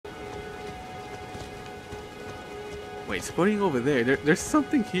Wait, it's pointing over there. There's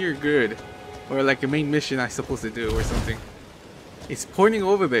something here good. Or like a main mission I'm supposed to do or something. It's pointing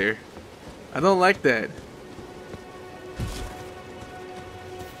over there. I don't like that.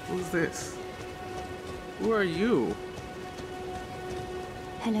 Who's this? Who are you?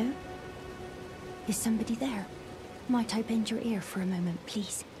 Hello? Is somebody there? Might I bend your ear for a moment,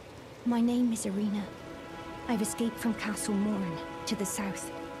 please? My name is Irina. I've escaped from Castle Morn to the south.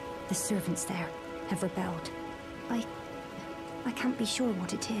 The servants there have rebelled. I can't be sure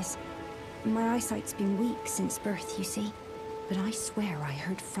what it is. My eyesight's been weak since birth, you see. But I swear I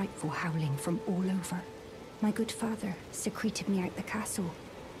heard frightful howling from all over. My good father secreted me out the castle,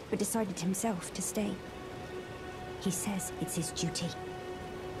 but decided himself to stay. He says it's his duty.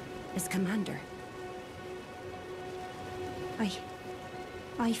 As commander.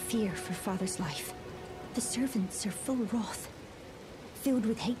 I fear for father's life. The servants are full wrath, filled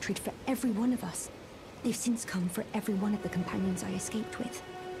with hatred for every one of us. They've since come for every one of the companions I escaped with.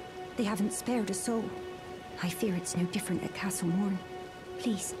 They haven't spared a soul. I fear it's no different at Castle Morn.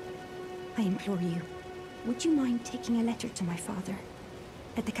 Please, I implore you, would you mind taking a letter to my father?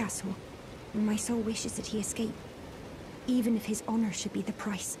 At the castle, my soul wishes that he escape, even if his honor should be the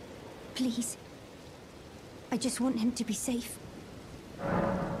price. Please. I just want him to be safe.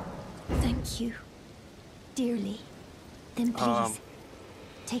 Thank you. Dearly. Then please,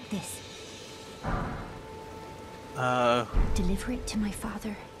 take this. Deliver it to my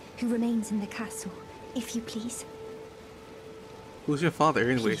father, who remains in the castle, if you please. Who's your father,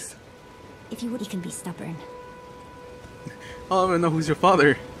 anyways? Please. If you would, he can be stubborn. I don't even know who's your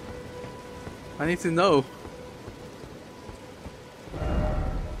father. I need to know.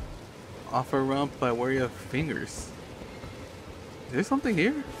 Offer rump by warrior fingers. Is there something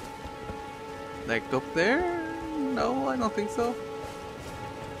here? Like up there? No, I don't think so.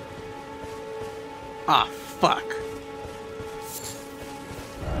 Ah, fuck.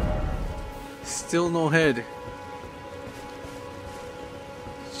 Still no head.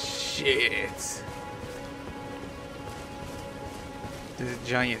 Shit. There's a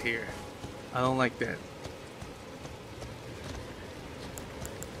giant here. I don't like that.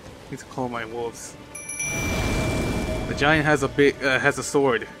 I need to call my wolves. The giant has a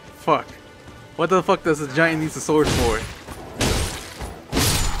sword. Fuck. What the fuck does the giant need a sword for?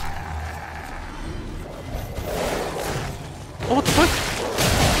 Oh, what the fuck?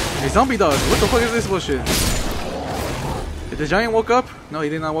 Hey, zombie dog, what the fuck is this bullshit? Did the giant woke up? No, he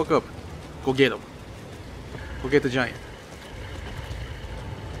did not woke up. Go get him. Go get the giant.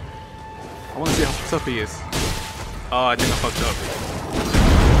 I want to see how tough he is. Oh, I think I fucked up.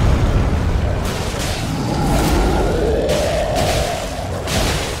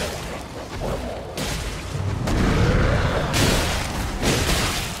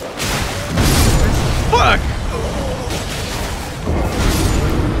 Fuck!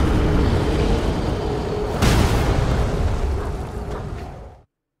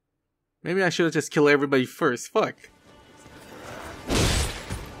 Maybe I should have just killed everybody first. Fuck.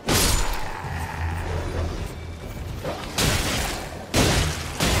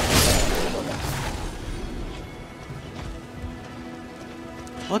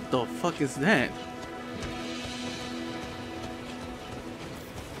 What the fuck is that?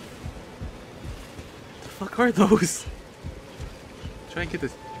 The fuck are those? Try and get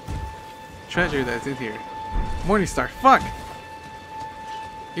this treasure that's in here. Morningstar, fuck!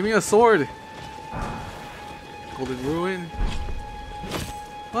 Give me a sword! Golden Ruin.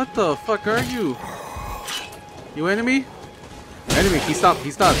 What the fuck are you? You enemy? Enemy, he stopped,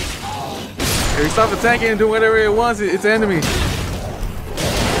 he stopped. If he stopped attacking and doing whatever it wants, it's enemy.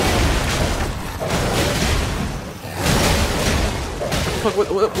 Fuck,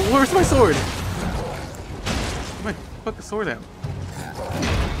 where's my sword? My fucking sword out.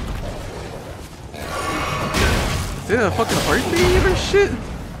 Is it a fucking heartbeat or shit?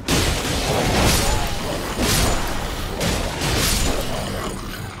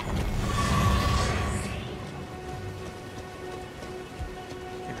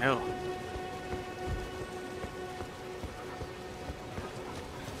 Fucking hell.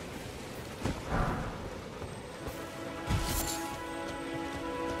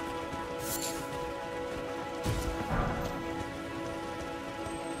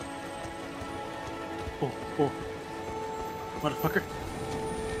 Oh. Motherfucker.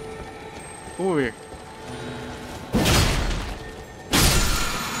 Come over here.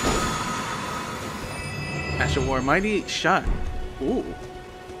 Ash of War, mighty shot. Ooh.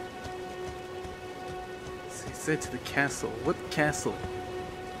 He said to the castle. What castle?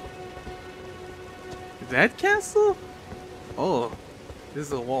 That castle? Oh. This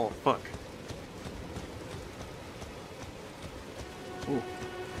is a wall. Fuck. Ooh.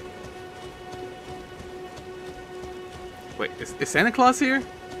 Wait, is Santa Claus here?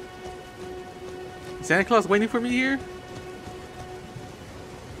 Is Santa Claus waiting for me here?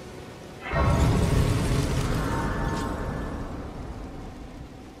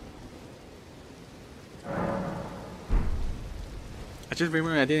 I just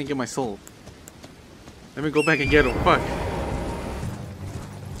remember I didn't get my soul. Let me go back and get him. Fuck.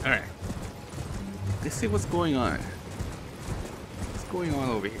 Alright. Let's see what's going on. What's going on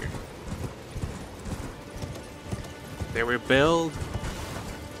over here? They rebelled.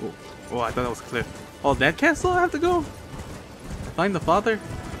 Oh, I thought that was Cliff. Oh, that castle I have to go? Find the father?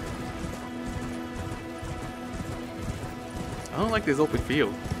 I don't like this open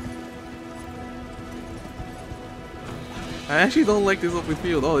field. I actually don't like this open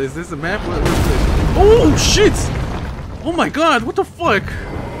field. Oh, is this a map? What is this? Oh, shit! Oh my god, what the fuck?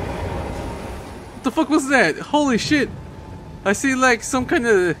 What the fuck was that? Holy shit! I see like some kind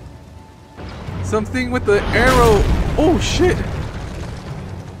of... something with the arrow. Oh shit!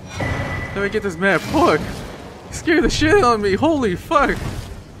 Let me get this map. Fuck! You scared the shit out of me. Holy fuck!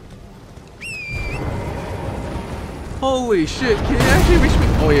 Holy shit! Can it actually reach me?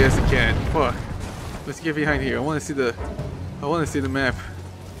 Oh yes, it can. Fuck! Let's get behind here. I want to see the. I want to see the map.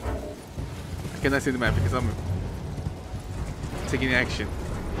 I cannot see the map because I'm taking action.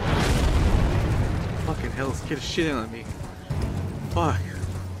 Fucking hell! Scared the shit out of me. Fuck!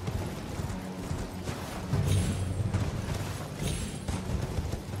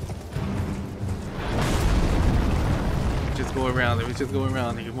 Go around. Let me just go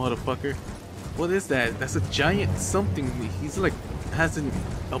around, you motherfucker. What is that? That's a giant something. He's like has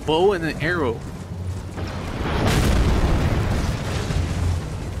a bow and an arrow.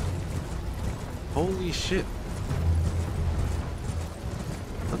 Holy shit!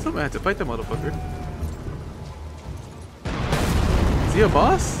 I thought I had to fight that motherfucker. Is he a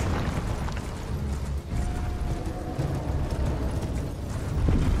boss?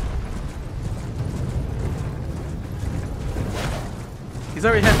 He's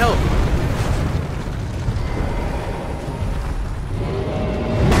already had help.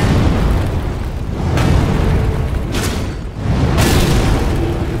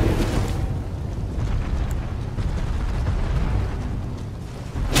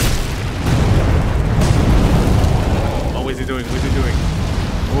 Oh, what is he doing? What is he doing?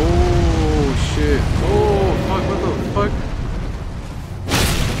 Oh shit! Oh fuck! What the fuck?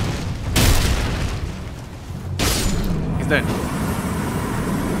 He's dead.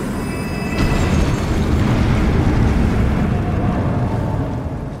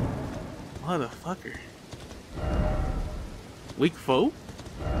 Motherfucker. Weak foe?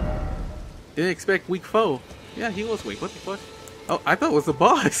 Didn't expect weak foe. Yeah, he was weak. What the fuck? Oh, I thought it was the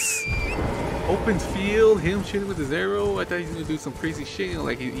boss. Open field, him shooting with his arrow. I thought he was gonna do some crazy shit. You know,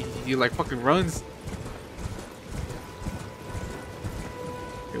 like he like fucking runs.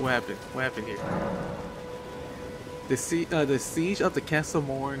 Hey, what happened? What happened here? The siege of the Castle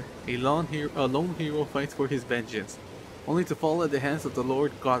Morn. A lone hero fights for his vengeance, only to fall at the hands of the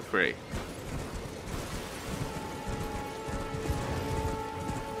Lord Godfrey.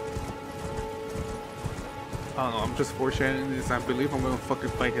 I don't know, I'm just foreshadowing this. I believe I'm gonna fucking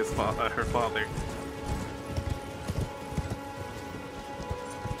fight his her father.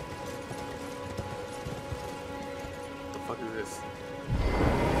 What the fuck is this?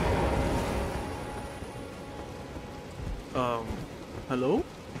 Hello?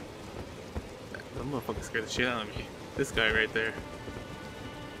 That motherfucker scared the shit out of me. This guy right there.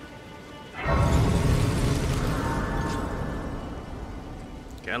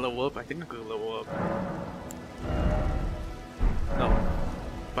 Can I level up? I think I could level up. No.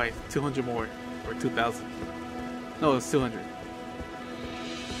 By 200 more. Or 2,000. No, it's 200.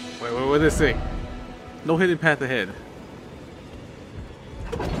 Wait, what did it say? No hidden path ahead.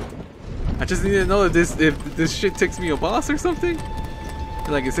 I just need to know if this shit takes me a boss or something?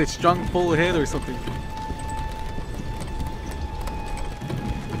 Like it said strong pull ahead or something.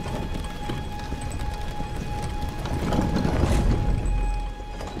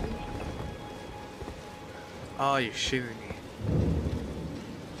 Oh, you're shitting me.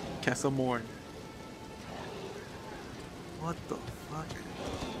 Castle Morn. What the fuck?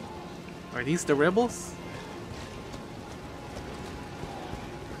 Are these the rebels?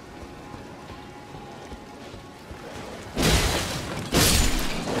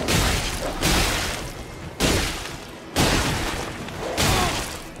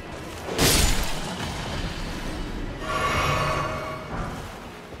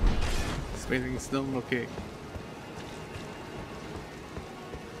 Spacing stone, okay.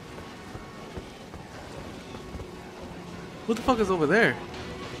 Who the fuck is over there?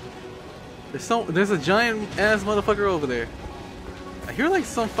 There's a giant ass motherfucker over there. I hear like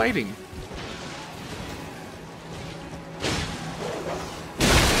some fighting.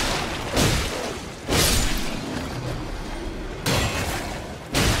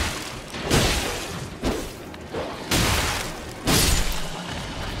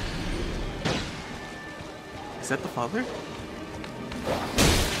 Is that the father?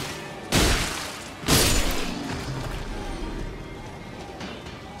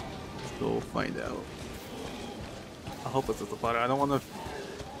 Let's go find out. I hope it's the father. I don't want to.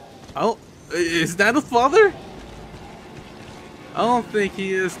 Oh, is that the father? I don't think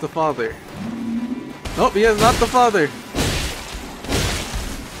he is the father. Nope, he is not the father.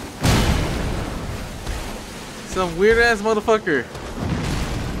 Some weird ass motherfucker.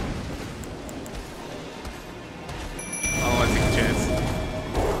 Oh, I take a chance.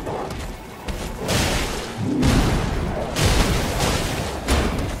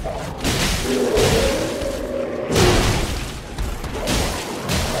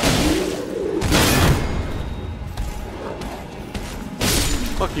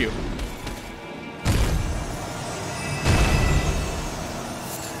 Fuck you.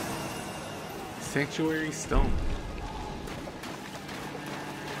 Sanctuary Stone.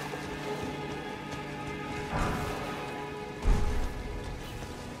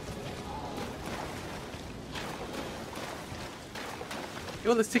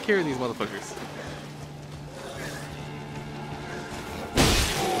 Yo, let's take care of these motherfuckers.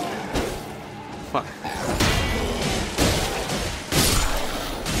 Fuck.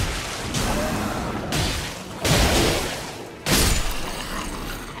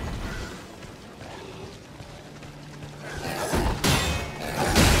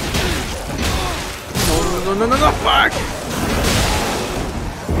 No, fuck!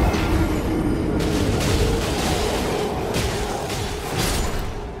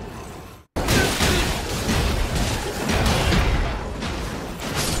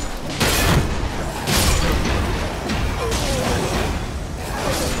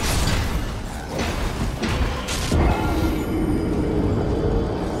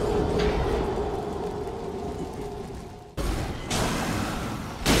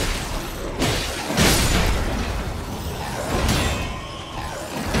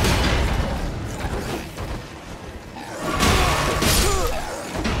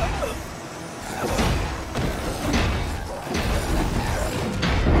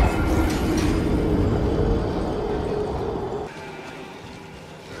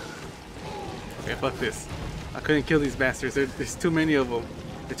 Fuck this. I couldn't kill these bastards. There's too many of them.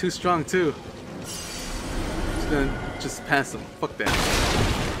 They're too strong too. Just gonna just pass them. Fuck that.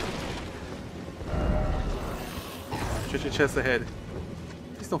 Treasure chest ahead.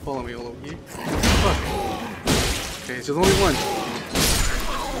 Please don't follow me all over here. Fuck. Okay, it's just only one.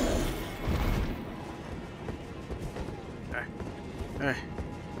 Alright. Alright.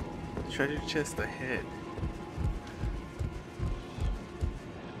 Treasure chest ahead.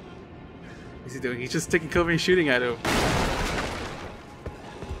 What's he doing? He's just taking cover and shooting at him.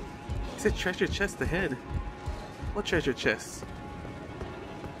 He said treasure chest ahead. What treasure chest?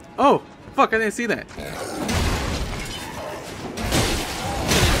 Oh! Fuck, I didn't see that.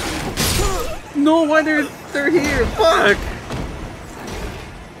 No wonder they're here! Fuck!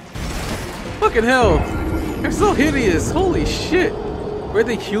 Fucking hell! They're so hideous! Holy shit! Were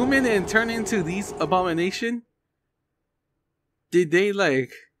they human and turned into these abomination? Did they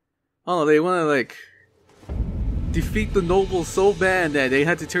like... Oh, they want to like defeat the nobles so bad that they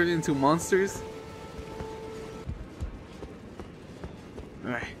had to turn into monsters?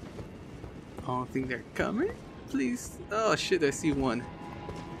 Alright. I don't think they're coming. Please. Oh shit, I see one.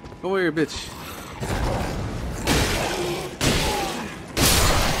 Go away, bitch.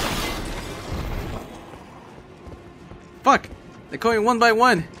 Fuck! They're coming one by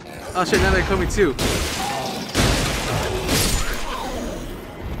one. Oh shit, now they're coming two.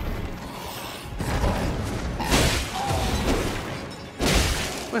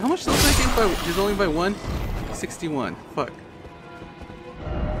 Wait, how much does that game by? Just only by one? 61. Fuck.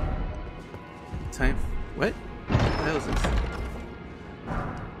 Time. What? What the hell is this?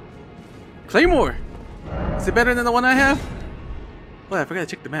 Claymore! Is it better than the one I have? Oh, I forgot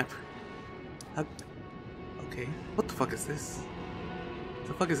to check the map. Okay. What the fuck is this? What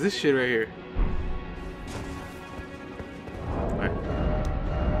the fuck is this shit right here? Alright.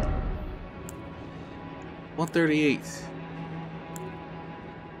 138.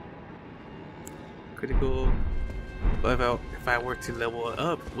 Critical. But if I were to level it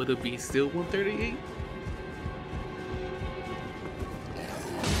up, would it be still 138?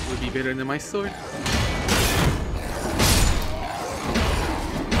 Would it be better than my sword?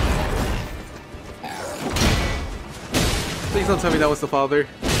 Please don't tell me that was the father.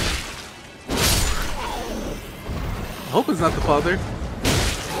 I hope it's not the father.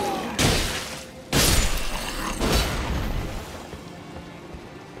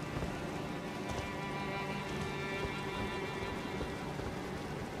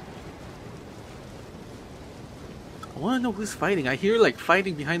 I wanna know who's fighting. I hear like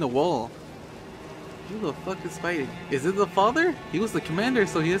fighting behind the wall. Who the fuck is fighting? Is it the father? He was the commander,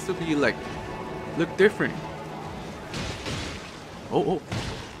 so he has to be like look different. Oh,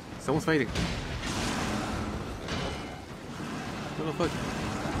 someone's fighting. What the fuck?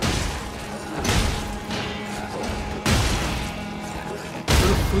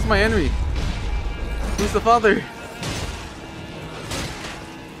 Who's my enemy? Who's the father?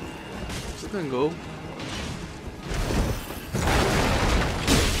 Just gonna go.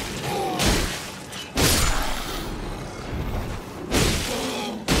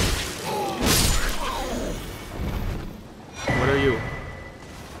 What are you?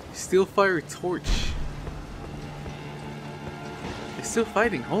 Steel fire torch. They're still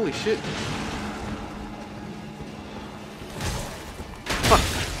fighting. Holy shit. Fuck.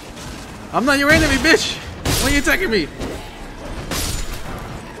 I'm not your enemy, bitch. Why are you attacking me?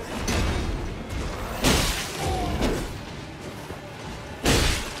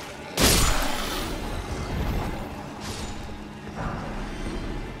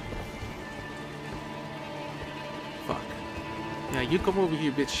 Fuck. Yeah, you come over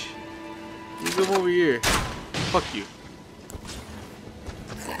here, bitch. You come over here. Fuck you.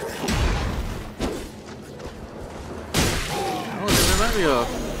 Oh, they remind me of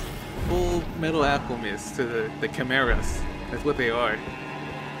Full Metal Alchemist to the Chimeras. That's what they are.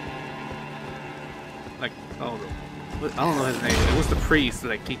 Like, I don't know. I don't know his name. It was the priest.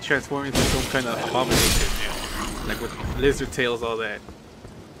 Like, he transformed into some kind of abomination. Like, with lizard tails, all that.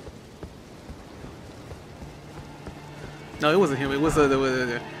 No, it wasn't him. It was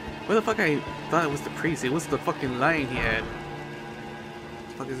the where the fuck I thought it was the priest? It was the fucking lion he had. What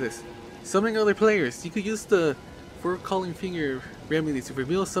the fuck is this? Summoning other players. You could use the calling finger remedy to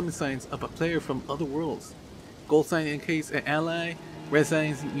reveal summon signs of a player from other worlds. Gold sign indicates an ally. Red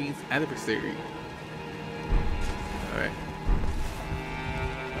sign means adversary. Alright.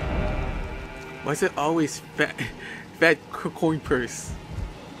 Why is it always fat coin purse?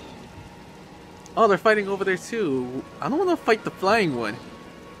 Oh, they're fighting over there too. I don't want to fight the flying one.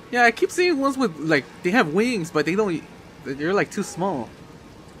 Yeah, I keep seeing ones with, like, they have wings, but they don't, they're like too small.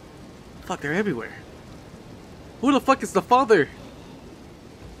 Fuck, they're everywhere. Who the fuck is the father?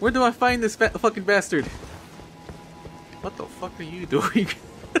 Where do I find this fucking bastard? What the fuck are you doing?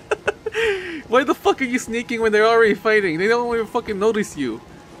 Why the fuck are you sneaking when they're already fighting? They don't even fucking notice you.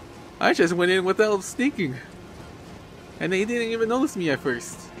 I just went in without sneaking. And they didn't even notice me at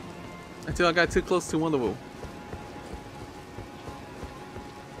first. Until I got too close to one of them.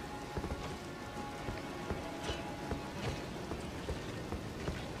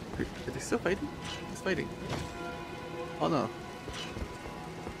 Are they still fighting? It's fighting. Oh no.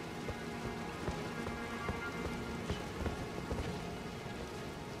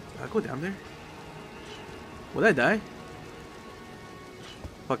 Did I go down there? Will I die?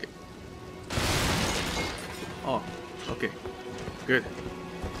 Fuck it. Oh, okay. Good.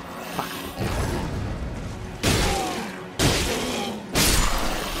 Fuck.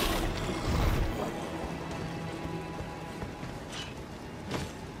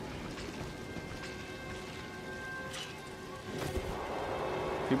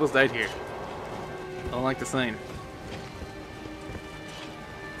 People's died here. I don't like the sign.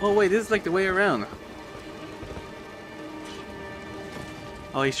 Oh wait, this is like the way around.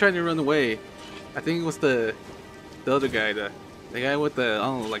 Oh, he's trying to run away. I think it was the other guy, the guy with the, I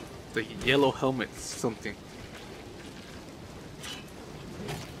don't know, like the yellow helmet, something.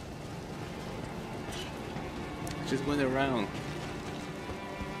 Just went around.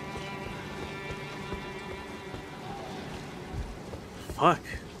 Fuck.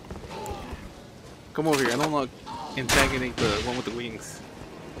 Come over here. I don't want to antagonate the one with the wings.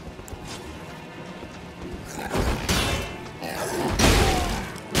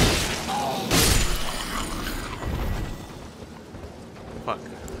 Fuck.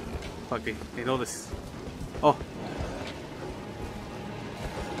 Fuck, they know this. Oh.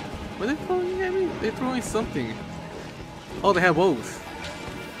 Were they throwing at me? They're throwing something. Oh, they have bows.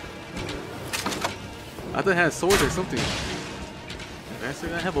 I thought they had swords or something.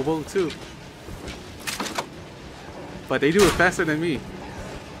 Bastard, I have a bow too. But they do it faster than me.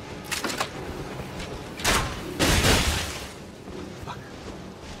 Fuck.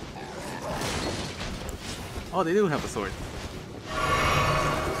 Oh, they do have a sword.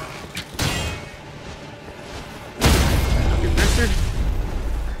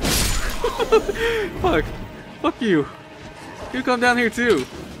 Fuck. Fuck you. You come down here too.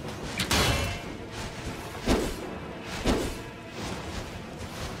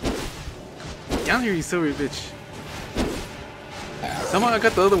 Down here, you silly bitch. Somehow I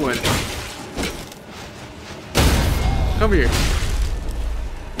got the other one. Come here.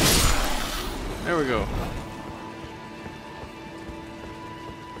 There we go.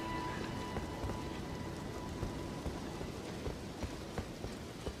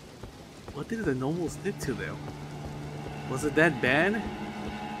 What did the nobles did to them? Was it that bad?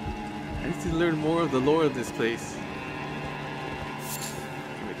 I need to learn more of the lore of this place.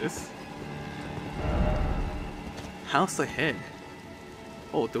 Give me this. House ahead.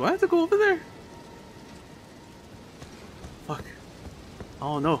 Oh, do I have to go over there? Fuck.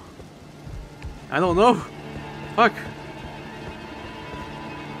 Oh no. I don't know. Fuck.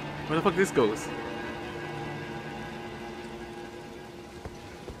 Where the fuck this goes?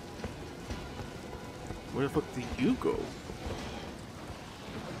 Where the fuck do you go?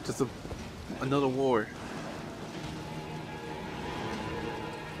 Just another war.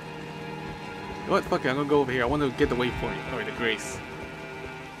 You know what? Fuck it, I'm gonna go over here. I want to get the waypoint. Or the grace.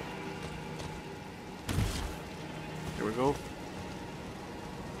 There we go.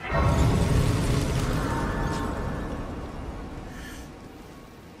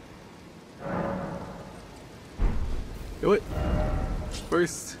 You know what?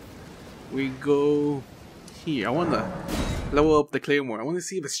 First, we go here. I want to level up the claymore. I want to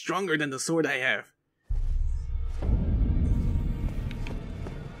see if it's stronger than the sword I have.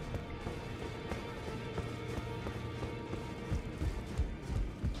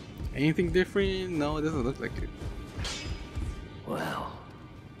 Anything different? No, it doesn't look like it. Well,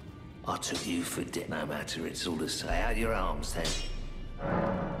 I took you for dead. No matter, it's all the same. Out your arms then.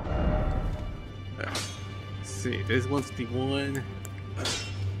 Let's see, there's 151,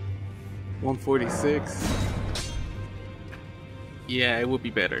 146. Yeah, it would be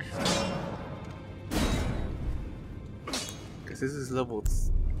better. Because this is level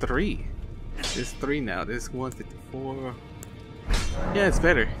 3. This is 3 now. This is 154. Yeah, it's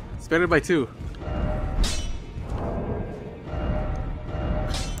better. It's better by 2.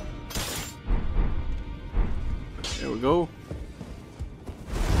 There we go.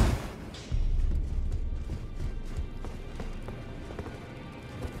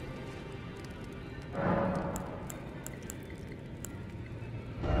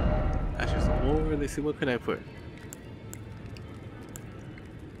 Ashes of War. Let's see, what could I put?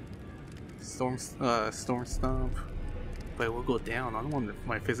 Storm Stomp. But it will go down. I don't want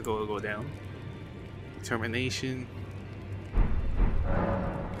my physical to go down. Determination.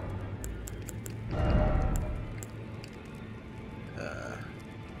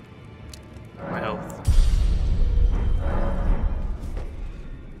 My health.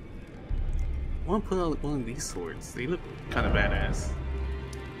 I want to put out one of these swords. They look kind of badass.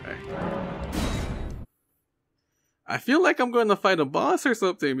 Okay. I feel like I'm going to fight a boss or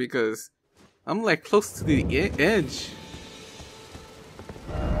something because I'm like close to the edge.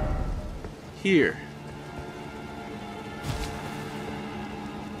 Here.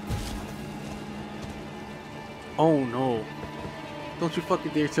 Oh no. Don't you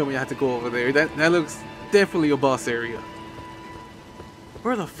fucking dare tell me I have to go over there. That looks definitely a boss area.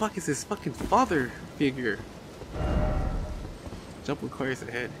 Where the fuck is this fucking father figure? Jump requires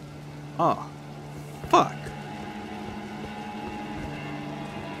a head. Oh. Fuck.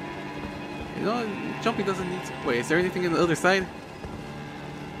 You know, jumping doesn't need to... Wait, is there anything on the other side?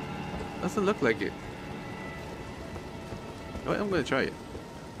 Doesn't look like it. Oh, I'm gonna try it.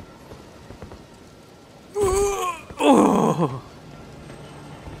 Oh!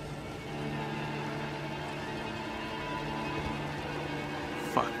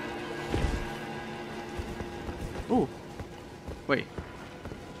 Fuck. Oh! Wait.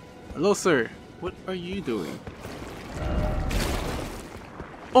 Hello, sir. What are you doing?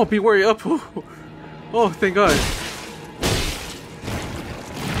 Oh, be wary up! Oh, thank God.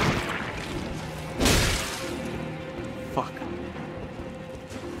 Fuck.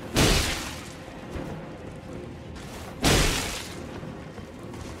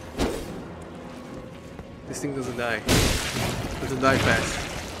 This thing doesn't die. Doesn't die fast.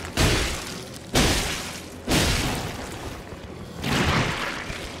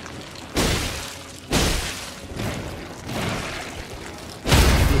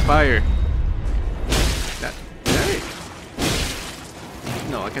 Fire. That it?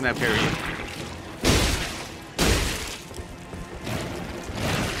 No, I cannot parry it.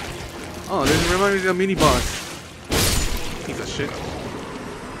 Oh, this reminds me of a mini boss. Piece of shit.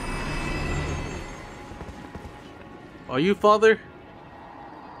 Are you father?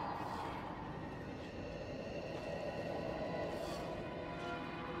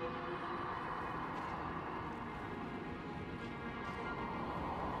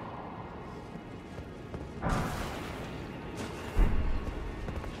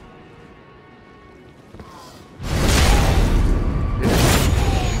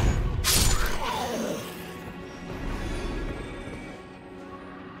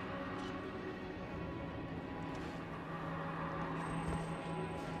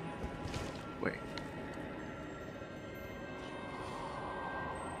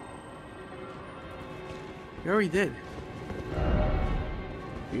 You already did.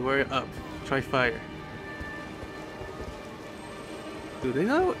 You were up. Try fire. Do they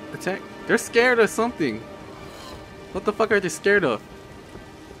not attack? They're scared of something. What the fuck are they scared of?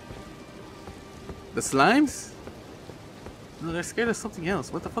 The slimes? No, they're scared of something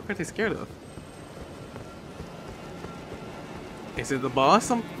else. What the fuck are they scared of? Is it the boss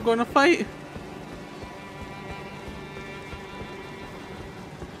I'm gonna fight?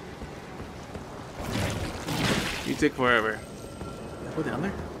 You take forever. Go down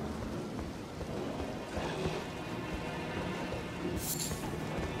there.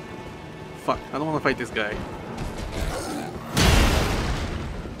 Fuck, I don't want to fight this guy.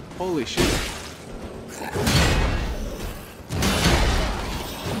 Holy shit.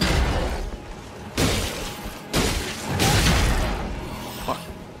 Fuck.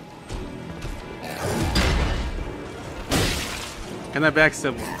 Can I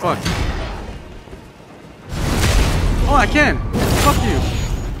backstab him? Fuck. Oh, I can! Fuck you!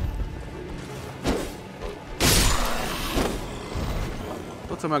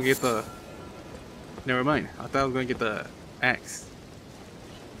 Don't tell me I'll get the... Never mind. I thought I was gonna get the axe.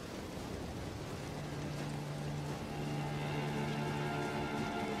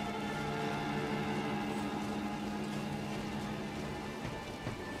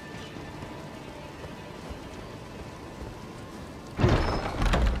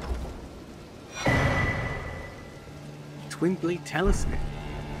 Twin Blade Talisman.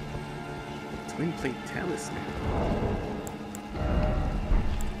 Twin Blade Talisman.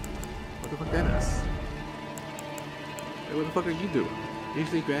 What the fuck that is? Hey, what the fuck are you doing?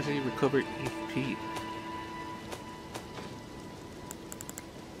 Usually gradually recover HP.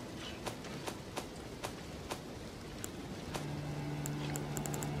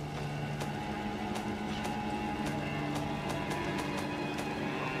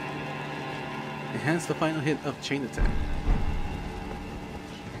 Enhance the final hit of chain attack.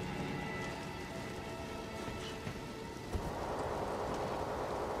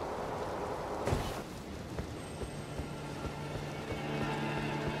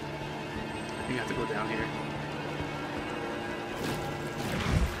 I think I have to go down here.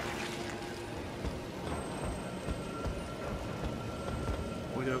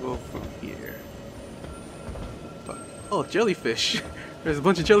 Where do I go from here? Fuck. Oh, jellyfish! There's a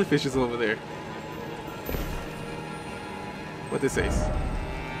bunch of jellyfishes over there. What this says?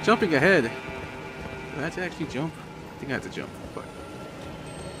 Jumping ahead. Do I have to actually jump? I think I have to jump. But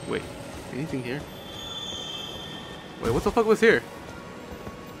wait, anything here? Wait, what the fuck was here?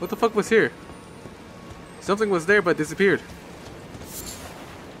 What the fuck was here? Something was there but disappeared.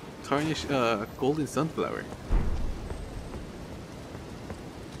 Tarnished golden sunflower.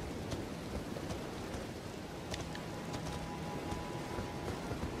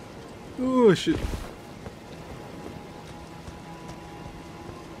 Oh shit.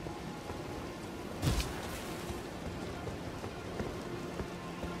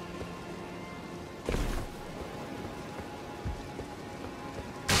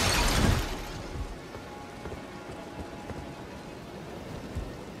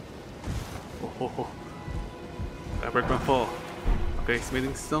 Oh. Gotta break my fall. Okay,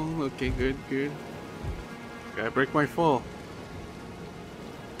 smithing stone. Okay, good. Gotta break my fall.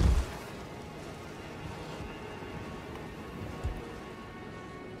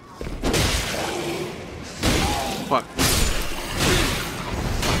 Fuck.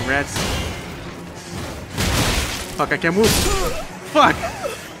 Fucking rats. Fuck, I can't move. Fuck!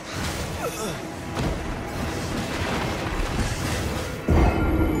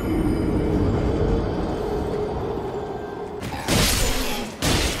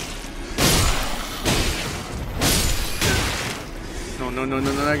 No,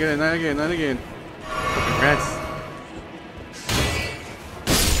 not again. Fucking rats.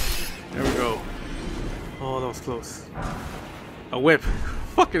 There we go. Oh, that was close. A whip.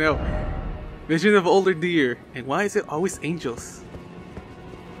 Fucking hell. Vision of older deer. And why is it always angels?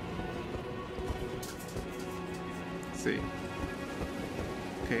 Let's see.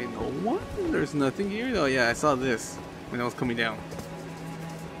 Okay, no one? There's nothing here? Oh yeah, I saw this when I was coming down.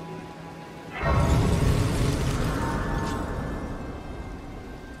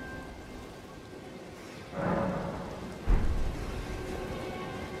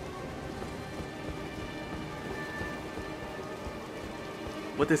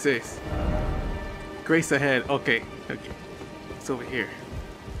 What this is? Grace ahead. Okay. It's over here.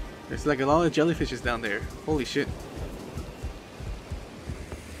 There's like a lot of jellyfishes down there. Holy shit.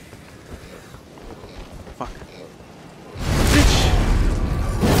 Fuck. Bitch!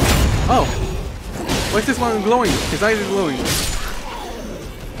 Oh! Why is this one glowing? His eyes are glowing.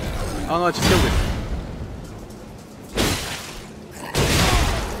 Oh no, I just killed it.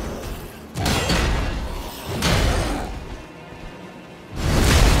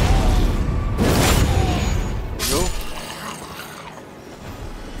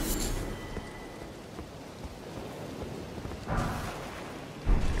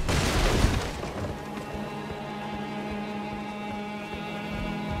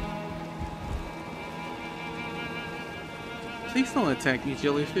 Please don't attack me,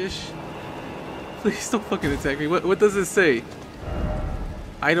 jellyfish. Please don't fucking attack me. What does it say?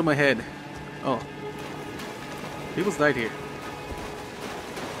 Item ahead. Oh. People's died here.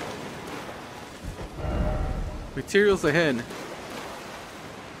 Materials ahead.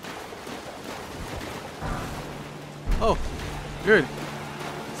 Oh, good.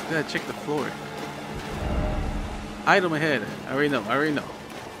 Just gotta check the floor. Item ahead. I already know.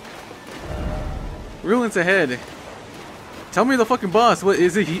 Ruins ahead. Tell me the fucking boss. What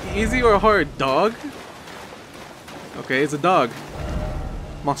is it? Easy or hard? Dog? Okay, it's a dog.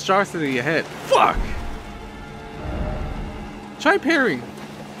 Monstrosity ahead. Fuck! Try parrying.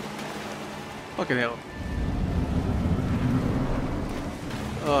 Fucking hell.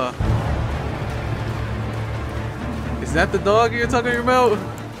 Is that the dog you're talking about?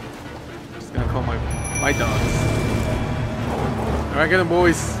 I'm just gonna call my dogs. Alright, get him,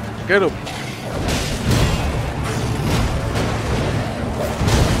 boys. Get him.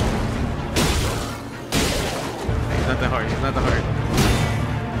 He's not that hard. He's not that hard.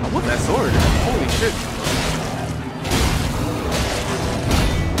 I want that sword. Holy shit.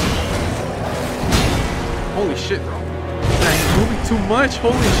 Holy shit, bro. Man, he's moving too much.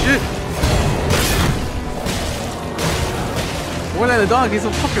 Holy shit. More than a dog, he's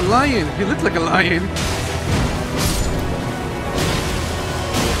a fucking lion. He looks like a lion. I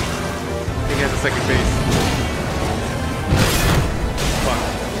think he has a second base. Fuck.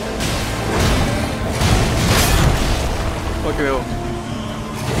 Fucking hell.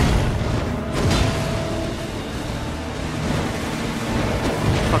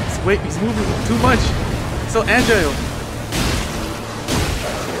 Fuck, wait, he's moving too much. So agile.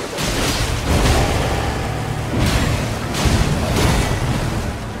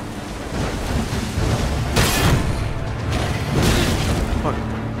 Fuck.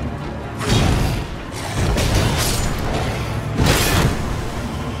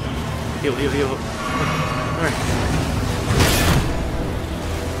 Heal. Alright.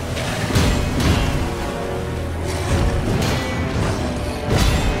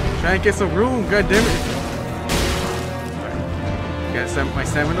 Try and get some room, god damn it. Got my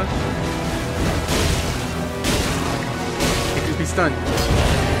stamina. He could be stunned.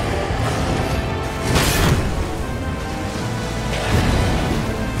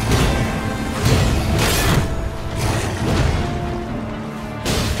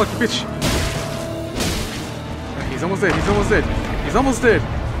 Fuck, bitch. He's almost dead. He's almost dead.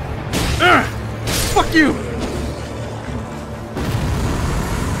 Fuck you.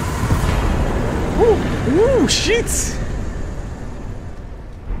 Ooh, shit.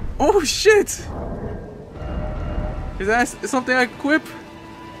 Oh shit! Is that something I equip?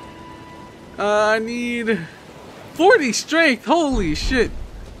 I need 40 strength. Holy shit!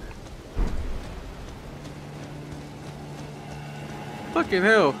 Fucking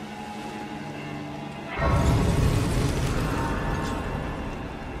hell!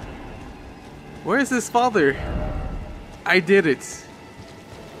 Where is his father? I did it.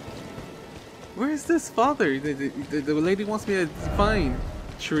 Where is this father? The lady wants me to find.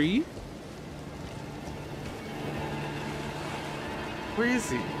 Tree? Where is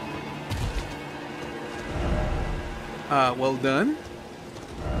he? Well done.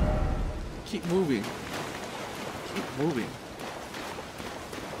 Keep moving. Keep moving.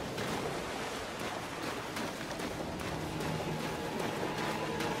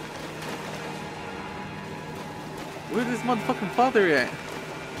 Where's this motherfucking father at?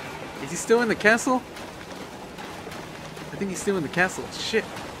 Is he still in the castle? I think he's still in the castle. Shit.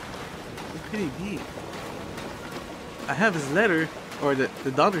 Where could he be? I have his letter, or the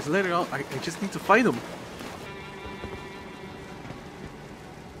daughter's letter. I just need to find him.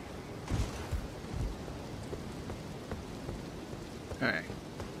 Alright.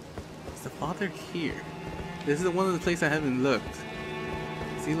 Is the father here? This is one of the places I haven't looked.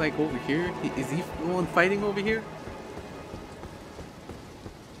 Is he like over here? Is he the one fighting over here?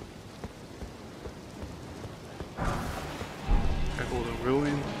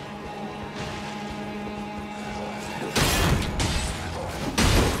 Ruin.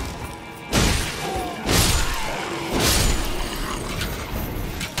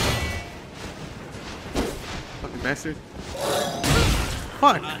 Fucking bastard.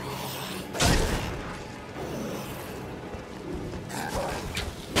 Fuck!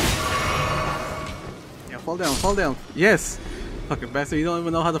 Yeah, fall down. Yes! Fucking bastard, you don't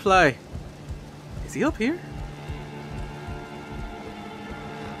even know how to fly. Is he up here?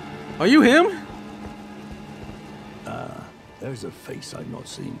 Are you him? There's a face I've not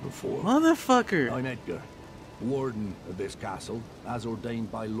seen before. Motherfucker! I'm Edgar, warden of this castle, as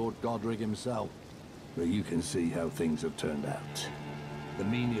ordained by Lord Godric himself. but you can see how things have turned out. The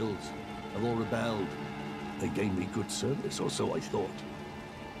menials have all rebelled. They gave me good service, or so I thought.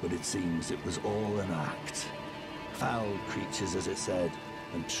 But it seems it was all an act. Foul creatures, as it said,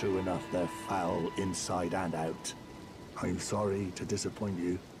 and true enough, they're foul inside and out. I'm sorry to disappoint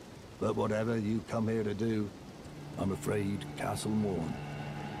you, but whatever you come here to do, I'm afraid Castle Morn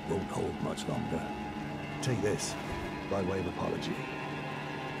won't hold much longer. Take this, by way of apology.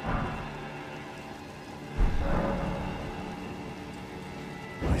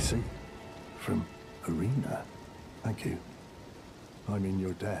 I see. From Arena. Thank you. I mean,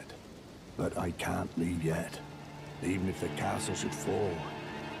 you're dead. But I can't leave yet. Even if the castle should fall,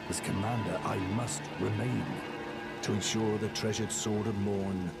 as commander, I must remain to ensure the treasured Sword of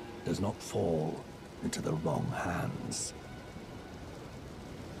Morn does not fall into the wrong hands.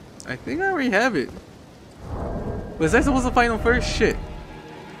 I think I already have it. Was I supposed to find him first? Shit.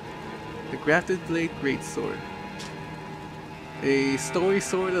 The Grafted Blade Greatsword. A story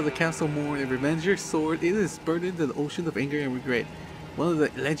sword of the Castle Morn, a revenger sword. It is burdened in the ocean of anger and regret. One of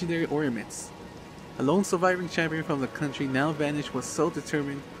the legendary ornaments. A lone surviving champion from the country now vanished was so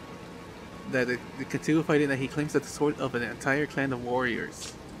determined that it continued fighting that he claims that the sword of an entire clan of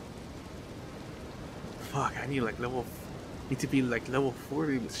warriors. Fuck, I need like need to be like level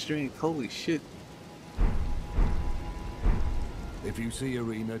 40 with strength. Holy shit. If you see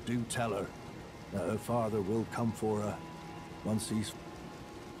Arena, do tell her that her father will come for her once he's...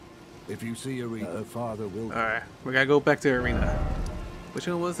 If you see Arena, her father will... Alright, we gotta go back to Arena. Which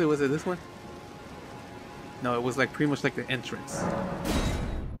one was it? Was it this one? No, it was like pretty much like the entrance.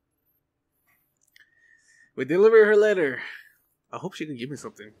 We deliver her letter. I hope she can give me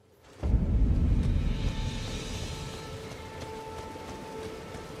something.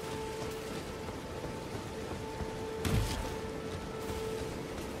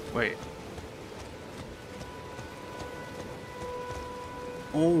 Wait.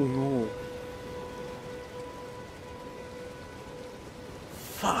 Oh no.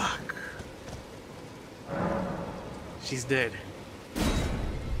 Fuck. She's dead.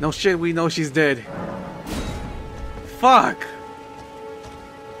 No shit, we know she's dead. Fuck.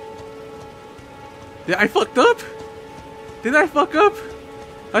 Did I fucked up? Did I fuck up?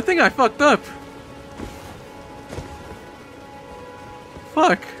 I think I fucked up.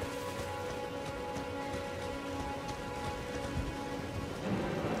 Fuck.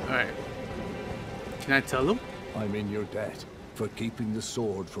 Alright. Can I tell them? I'm in your debt for keeping the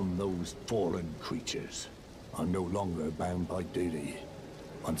sword from those fallen creatures. I'm no longer bound by duty.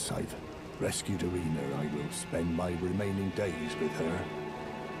 Once I've rescued Arena, I will spend my remaining days with her.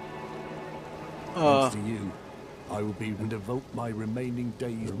 Thanks to you, I will be and devote my remaining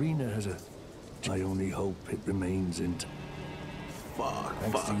days. Arena has a... I only hope it remains in...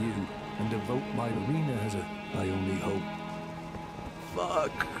 Thanks to you, and devote my Arena has a... I only hope...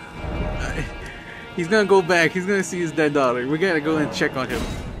 Fuck. He's gonna go back. He's gonna see his dead daughter. We gotta go and check on him.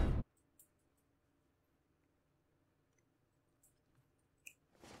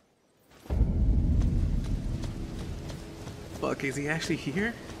 Fuck, is he actually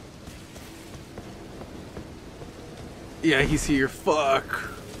here? Yeah, he's here.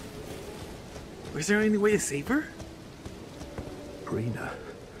 Fuck. Is there any way to save her? Arena,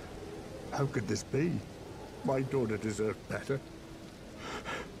 how could this be? My daughter deserved better.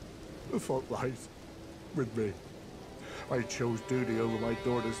 The fault lies with me. I chose duty over my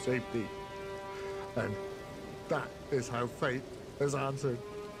daughter's safety. And that is how fate has answered.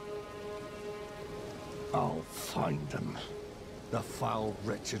 I'll find them. The foul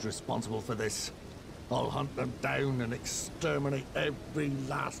wretches responsible for this. I'll hunt them down and exterminate every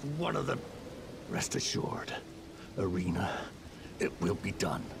last one of them. Rest assured, Arena, it will be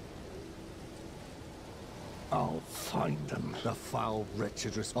done. I'll find them. The foul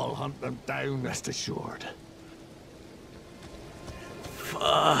wretches. I'll hunt them down. Rest assured.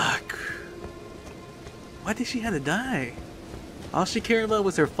 Fuck. Why did she have to die? All she cared about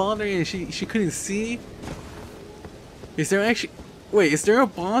was her father, and she couldn't see. Is there actually? Wait, is there a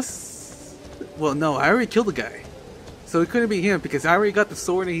boss? Well, no, I already killed the guy, so it couldn't be him because I already got the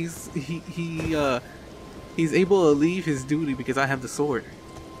sword, and he's able to leave his duty because I have the sword.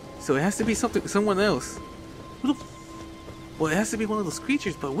 So it has to be someone else. Well, it has to be one of those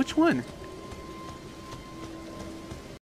creatures, but which one?